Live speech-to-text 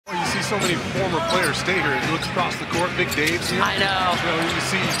so many former players stay here. You look across the court, Big Dave's here. I know. You can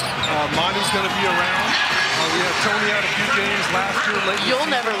see Manu's going to be around. We had Tony out a few games last year.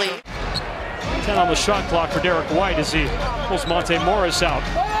 You'll never leave. 10 on the shot clock for Derek White as he pulls Monte Morris out.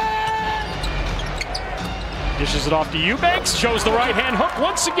 Dishes it off to Eubanks, shows the right-hand hook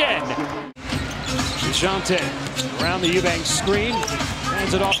once again. Dejounte around the Eubanks screen,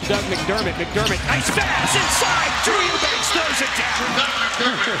 hands it off to Doug McDermott. McDermott, nice pass inside, Drew Eubanks throws it down.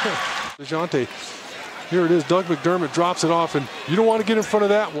 Dejounte, here it is, Doug McDermott drops it off, and you don't want to get in front of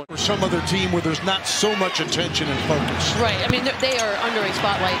that one. For some other team where there's not so much attention and focus. Right, I mean, they are under a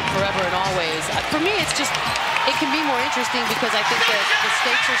spotlight forever and always. For me, it's just, it can be more interesting because I think the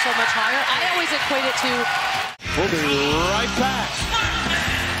stakes are so much higher. I always equate it to... Will be right back.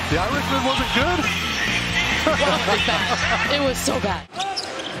 The Irishman wasn't good? It was so bad.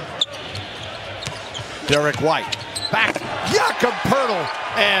 Derek White, back, Jakob Poeltl,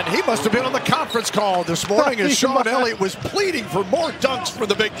 and he must have been on the conference call this morning as Sean Elliott was pleading for more dunks for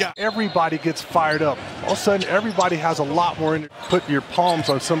the big guy. Everybody gets fired up. All of a sudden, everybody has a lot more in it. Put your palms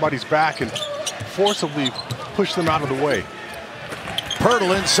on somebody's back and forcibly push them out of the way.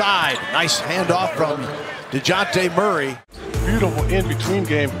 Poeltl inside, nice handoff from Dejounte Murray. Beautiful in-between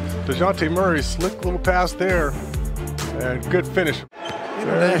game. Dejounte Murray, slick little pass there, and good finish.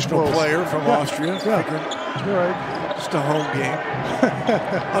 International player from Austria. Yeah, you're right. Just a home game.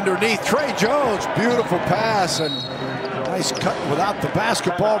 Underneath, Trey Jones, beautiful pass, and nice cut without the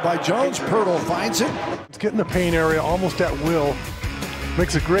basketball by Jones. Poeltl finds it. It's getting the paint area almost at will.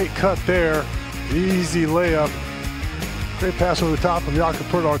 Makes a great cut there. Easy layup. Great pass over the top from Jakob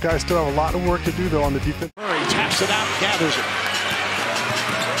Poeltl. Our guys still have a lot of work to do, though, on the defense. Murray taps it out, gathers it.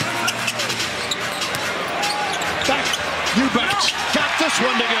 Back, Eubanks got this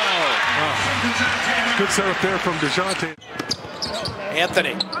one to go. Oh. Good setup there from Dejounte.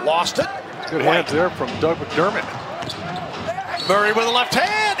 Anthony lost it. Good hands there from Doug McDermott. Murray with a left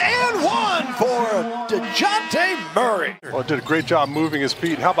hand, and one for Dejounte Murray. Well, did a great job moving his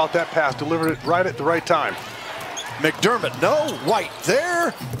feet. How about that pass? Delivered it right at the right time. McDermott, no, White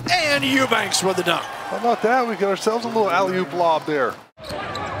there, and Eubanks with the dunk. How about that? We got ourselves a little alley-oop lob there.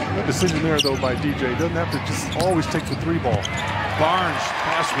 Good decision there, though, by DJ. Doesn't have to just always take the three ball. Barnes'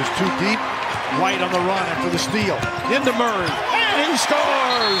 pass was too deep. White on the run after the steal. Into Murray, and he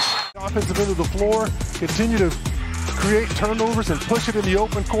scores! Offensive end of the floor, continue to create turnovers and push it in the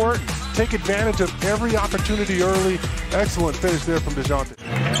open court. Take advantage of every opportunity early. Excellent finish there from Dejounte.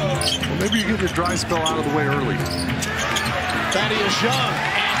 Well, maybe you get your dry spell out of the way early. Thaddeus Young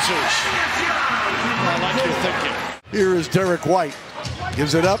answers. I like your thinking. Here is Derek White.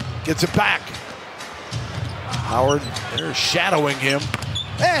 Gives it up, gets it back. Howard, they're shadowing him.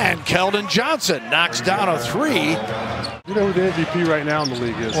 And Keldon Johnson knocks down a three. You know who the MVP right now in the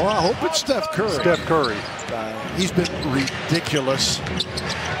league is? Well, I hope it's Steph Curry. Steph Curry. He's been ridiculous.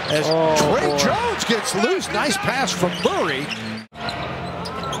 As Trey Jones gets loose. Nice pass from Murray.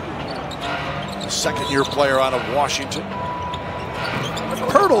 Second-year player out of Washington.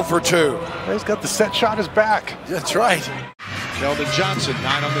 Poeltl for two. He's got the set shot his back. That's right. Keldon Johnson,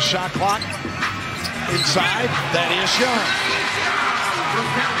 9 on the shot clock. Inside, Thaddeus Young.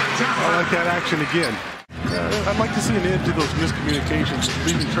 I like that action again. I'd like to see an end to those miscommunications,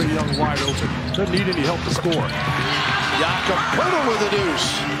 leaving Trae Young wide open. Doesn't need any help to score. Jakob Poeltl with a deuce.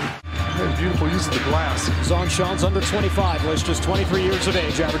 And beautiful use of the glass. Sean's under 25, was just 23 years of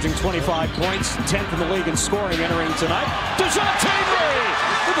age, averaging 25 points, 10th in the league in scoring entering tonight. Dejounte Murray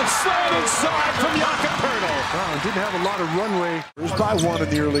with a slide inside from Jakob Poeltl. Wow, didn't have a lot of runway. Here's by one in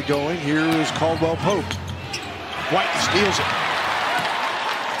the early going. Here is Caldwell Pope. White steals it.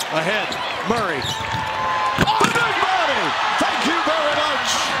 Ahead, Murray. Oh, big body! Thank you very much!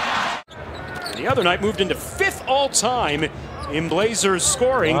 And the other night moved into 5th all-time in Blazers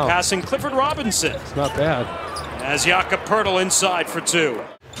scoring, passing Clifford Robinson. It's not bad. As Jakob Poeltl inside for 2.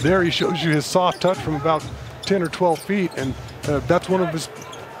 There he shows you his soft touch from about 10 or 12 feet, and that's one of his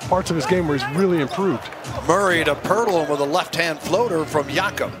parts of his game where he's really improved. Murray to Poeltl with a left-hand floater from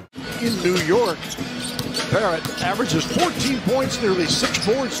Jakob. In New York, Barrett averages 14 points, nearly 6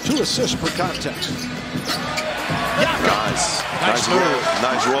 boards, 2 assists per contest. Nice. Nice move.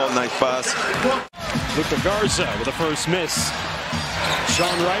 Nice roll, nice pass. Luka Garza with the first miss.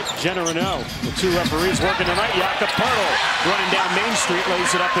 Sean Wright, Jenna Renault, the 2 referees working tonight. Jakob Poeltl running down Main Street,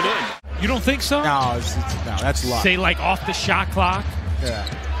 lays it up and in. You don't think so? No, no, that's luck. Say like off the shot clock? Yeah.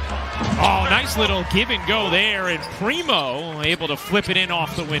 Oh, nice little give and go there, and Primo able to flip it in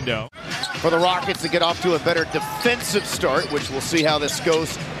off the window. For the Rockets to get off to a better defensive start, which we'll see how this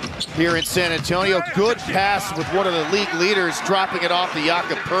goes here in San Antonio. Good pass with one of the league leaders, dropping it off to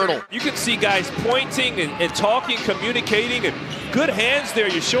Jakob Poeltl. You can see guys pointing and talking, communicating, and good hands there.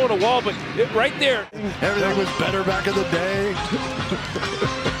 You're showing a wall, but right there. Everything was better back in the day.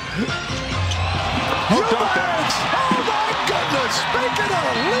 Eubanks! Oh my goodness! Speaking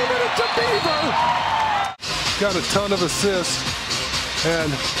of, leaving it to Beaver. Got a ton of assists,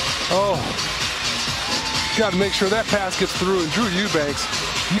 and got to make sure that pass gets through. And Drew Eubanks,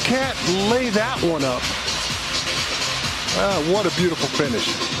 you can't lay that one up. What a beautiful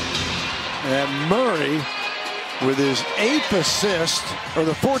finish. And Murray with his 8th assist, or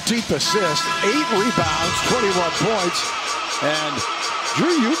the 14th assist, 8 rebounds, 21 points, and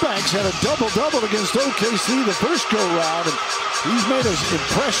Drew Eubanks had a double-double against OKC the first go-round, and he's made his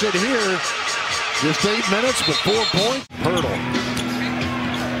impression here. Just 8 minutes with 4 points. Poeltl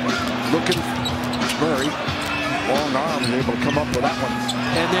looking, Murray, long arm, able to come up with that one.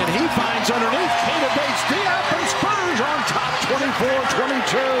 And then he finds underneath, Keita Bates-Diop, and Spurs on top,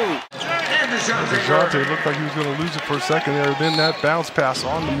 24-22. Dejounte looked like he was going to lose it for a second there. Then that bounce pass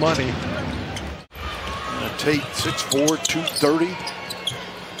on the money. Tate, 6'4", 230.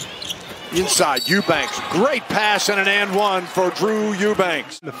 Inside, Eubanks. Great pass and an and one for Drew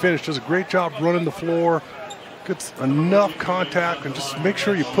Eubanks. The finish does a great job running the floor. Gets enough contact and just make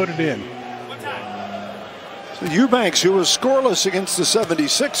sure you put it in. So Eubanks, who was scoreless against the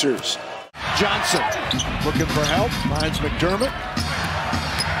 76ers. Johnson looking for help. Finds McDermott.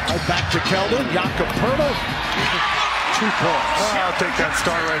 Right back to Keldon. Jakob Poeltl. 2 points. I'll take that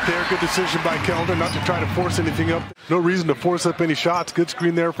start right there. Good decision by Keldon not to try to force anything up. No reason to force up any shots. Good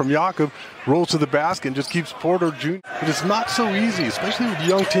screen there from Jakob. Rolls to the basket and just keeps Porter Jr. It is not so easy, especially with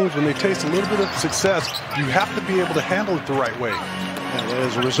young teams when they taste a little bit of success. You have to be able to handle it the right way. And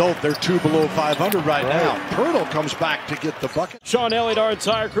as a result, they're 2 below 500 right now. Poeltl comes back to get the bucket. Sean Elliott, our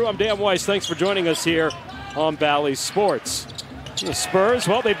entire crew. I'm Dan Weiss. Thanks for joining us here on Bally Sports. The Spurs,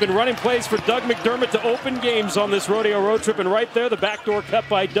 well, they've been running plays for Doug McDermott to open games on this rodeo road trip, and right there, the backdoor cut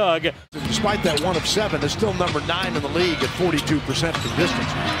by Doug. Despite that 1 of 7, is still number 9 in the league at 42% from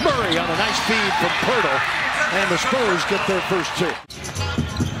distance. Murray on a nice feed from Poeltl, and the Spurs get their first 2.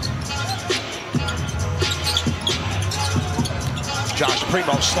 Josh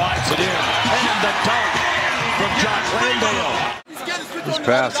Primo slides it in, and the dunk from Jock Landale. This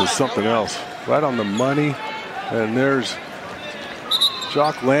pass is something else. Right on the money, and there's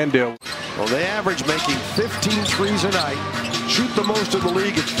Jock Landale. Well, they average making 15 threes a night. Shoot the most in the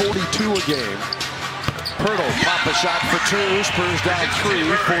league at 42 a game. Poeltl pop a shot for 2. Spurs down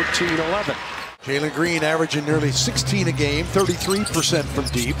 3, 14-11. Jalen Green averaging nearly 16 a game, 33% from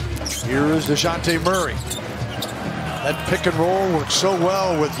deep. Here is Dejounte Murray. That pick and roll works so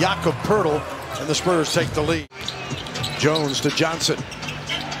well with Jakob Poeltl, and the Spurs take the lead. Jones to Johnson.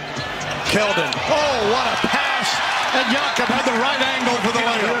 Keldon. Oh, what a pass! And Jakob had the right angle for the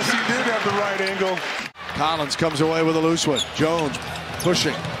layup. Yes, he did have the right angle. Collins comes away with a loose one. Jones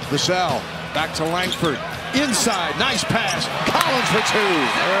pushing. Vassell back to Langford. Inside, nice pass. Collins for 2.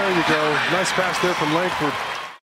 There you go. Nice pass there from Langford.